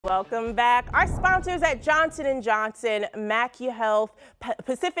Welcome back. Our sponsors at Johnson & Johnson, MacuHealth,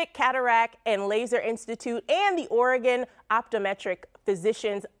 Pacific Cataract and Laser Institute, and the Oregon Optometric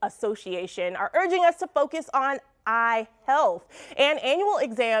Physicians Association are urging us to focus on eye health. And annual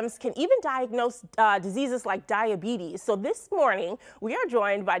exams can even diagnose diseases like diabetes. So this morning, we are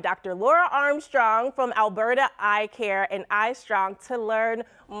joined by Dr. Laura Armstrong from Alberta Eye Care and EyeStrong to learn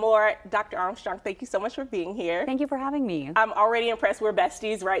more. Dr. Armstrong, thank you so much for being here. Thank you for having me. I'm already impressed. We're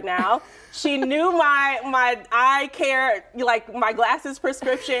besties right now. She knew my eye care, like my glasses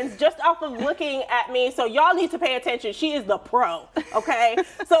prescriptions, just off of looking at me. So y'all need to pay attention. She is the pro, okay?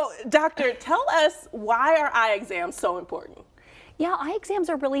 So doctor, tell us, why are eye exams so important? Yeah, eye exams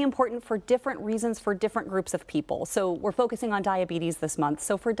are really important for different reasons for different groups of people. So we're focusing on diabetes this month.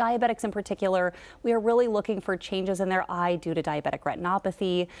 So for diabetics in particular, we are really looking for changes in their eye due to diabetic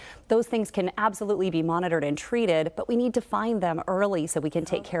retinopathy. Those things can absolutely be monitored and treated, but we need to find them early so we can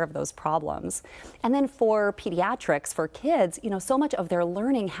take care of those problems. And then for pediatrics, for kids, you know, so much of their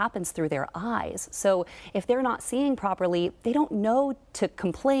learning happens through their eyes. So if they're not seeing properly, they don't know to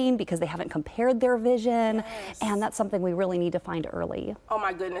complain because they haven't compared their vision. Yes. And that's something we really need to find early. Oh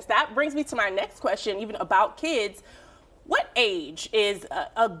my goodness, that brings me to my next question, even about kids. What age is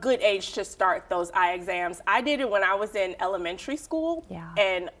a good age to start those eye exams? I did it when I was in elementary school,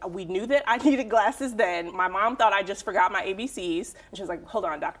 and we knew that I needed glasses then. My mom thought I just forgot my ABCs, and she was like, hold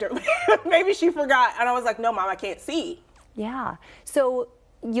on, doctor, maybe she forgot. And I was like, no, mom, I can't see. Yeah, so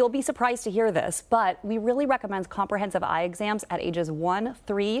you'll be surprised to hear this, but we really recommend comprehensive eye exams at ages 1,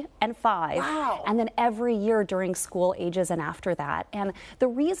 3, and 5. Wow. And then every year during school ages and after that. And the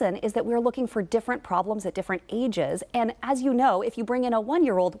reason is that we're looking for different problems at different ages. And as you know, if you bring in a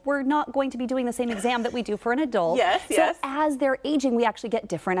 1-year-old, we're not going to be doing the same exam that we do for an adult. Yes, yes. So as they're aging, we actually get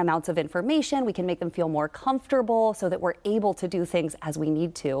different amounts of information. We can make them feel more comfortable so that we're able to do things as we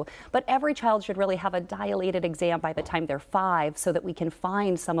need to. But every child should really have a dilated exam by the time they're 5 so that we can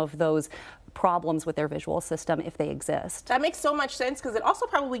find some of those problems with their visual system if they exist. That makes so much sense, because it also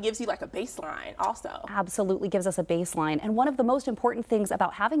probably gives you like a baseline also. Absolutely gives us a baseline. And one of the most important things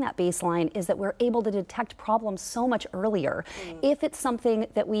about having that baseline is that we're able to detect problems so much earlier. If it's something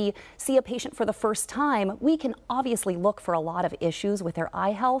that we see a patient for the first time, we can obviously look for a lot of issues with their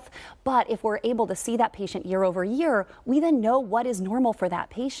eye health. But if we're able to see that patient year over year, we then know what is normal for that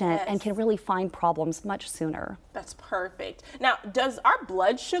patient and can really find problems much sooner. That's perfect. Now, does our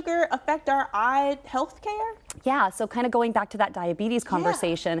blood sugar affect our eye health care? Yeah, so kind of going back to that diabetes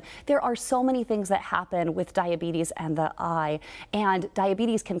conversation, there are so many things that happen with diabetes and the eye. And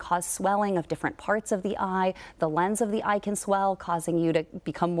diabetes can cause swelling of different parts of the eye. The lens of the eye can swell, causing you to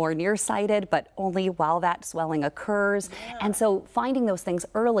become more nearsighted, but only while that swelling occurs. And so finding those things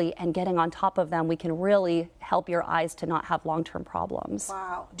early and getting on top of them, we can really help your eyes to not have long-term problems.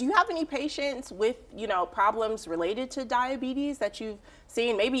 Wow. Do you have any patients with, you know, problems related to diabetes that you've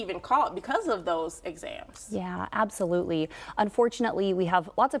seen, maybe even caught because of those exams? Yeah, absolutely. Unfortunately, we have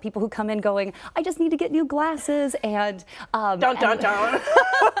lots of people who come in going, I just need to get new glasses, and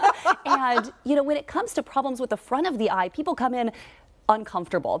And you know, when it comes to problems with the front of the eye, people come in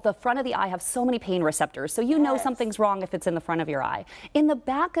uncomfortable. The front of the eye have so many pain receptors, so you know something's wrong if it's in the front of your eye. In the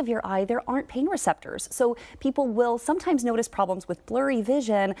back of your eye, there aren't pain receptors, so people will sometimes notice problems with blurry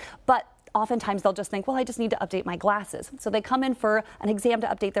vision, but oftentimes they'll just think, well, I just need to update my glasses. So they come in for an exam to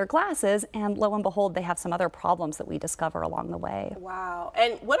update their glasses, and lo and behold, they have some other problems that we discover along the way. Wow.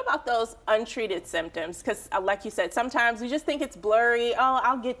 And what about those untreated symptoms? Because like you said, sometimes we just think it's blurry. Oh,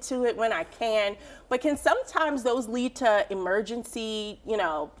 I'll get to it when I can. But can sometimes those lead to emergency, you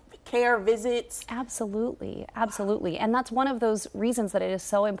know, care visits? Absolutely, absolutely. And that's one of those reasons that it is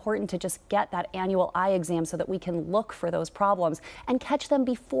so important to just get that annual eye exam so that we can look for those problems and catch them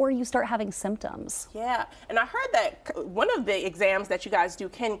before you start having symptoms. Yeah, and I heard that one of the exams that you guys do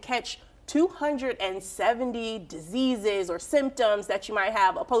can catch 270 diseases or symptoms that you might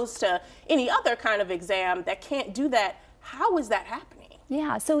have, opposed to any other kind of exam that can't do that. How is that happening?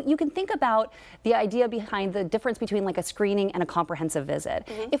 Yeah, so you can think about the idea behind the difference between like a screening and a comprehensive visit.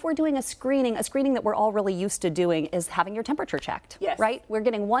 If we're doing a screening that we're all really used to doing is having your temperature checked, right? We're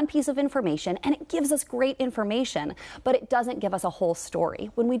getting one piece of information and it gives us great information, but it doesn't give us a whole story.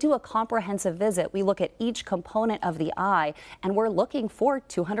 When we do a comprehensive visit, we look at each component of the eye and we're looking for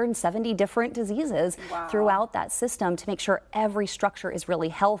 270 different diseases throughout that system to make sure every structure is really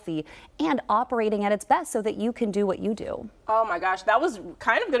healthy and operating at its best so that you can do what you do. Oh my gosh, that was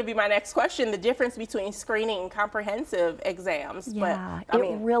kind of going to be my next question, the difference between screening and comprehensive exams. Yeah, but,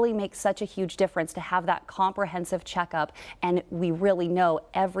 it really makes such a huge difference to have that comprehensive checkup, and we really know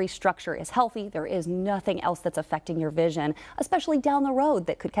every structure is healthy. There is nothing else that's affecting your vision, especially down the road,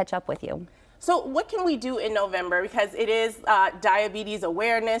 that could catch up with you. So what can we do in November? Because it is Diabetes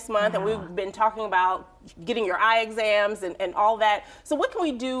Awareness Month, and we've been talking about getting your eye exams and all that. So what can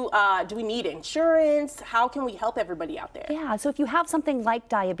we do? Do we need insurance? How can we help everybody out there? Yeah, so if you have something like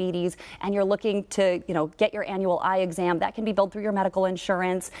diabetes and you're looking to, get your annual eye exam, that can be billed through your medical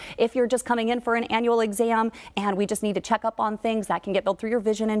insurance. If you're just coming in for an annual exam and we just need to check up on things, that can get billed through your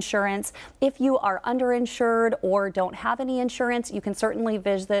vision insurance. If you are underinsured or don't have any insurance, you can certainly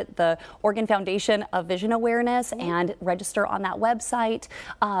visit the Oregon Foundation of Vision Awareness and register on that website.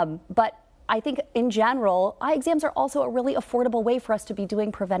 But I think in general, eye exams are also a really affordable way for us to be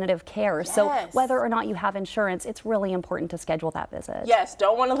doing preventative care. Yes. So whether or not you have insurance, it's really important to schedule that visit. Yes,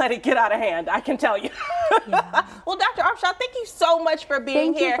 don't want to let it get out of hand, I can tell you. Yeah. Well, Dr. Armstrong, thank you so much for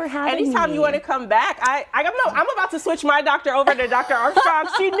being here. Thank you for having Anytime me. you want to come back, I'm about to switch my doctor over to Dr. Armstrong.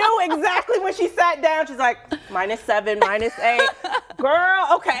 She knew exactly when she sat down. She's like, -7, -8. Girl,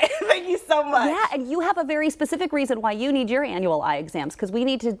 okay, thank you so much. Yeah, and you have a very specific reason why you need your annual eye exams, because we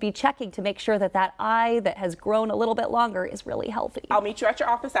need to be checking to make sure that that eye that has grown a little bit longer is really healthy. I'll meet you at your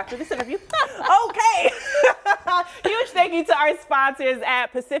office after this interview. Okay. Huge thank you to our sponsors at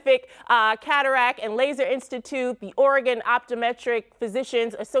Pacific Cataract and Laser Institute, the Oregon Optometric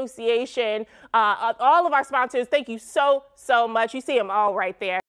Physicians Association, all of our sponsors. Thank you so much. You see them all right there.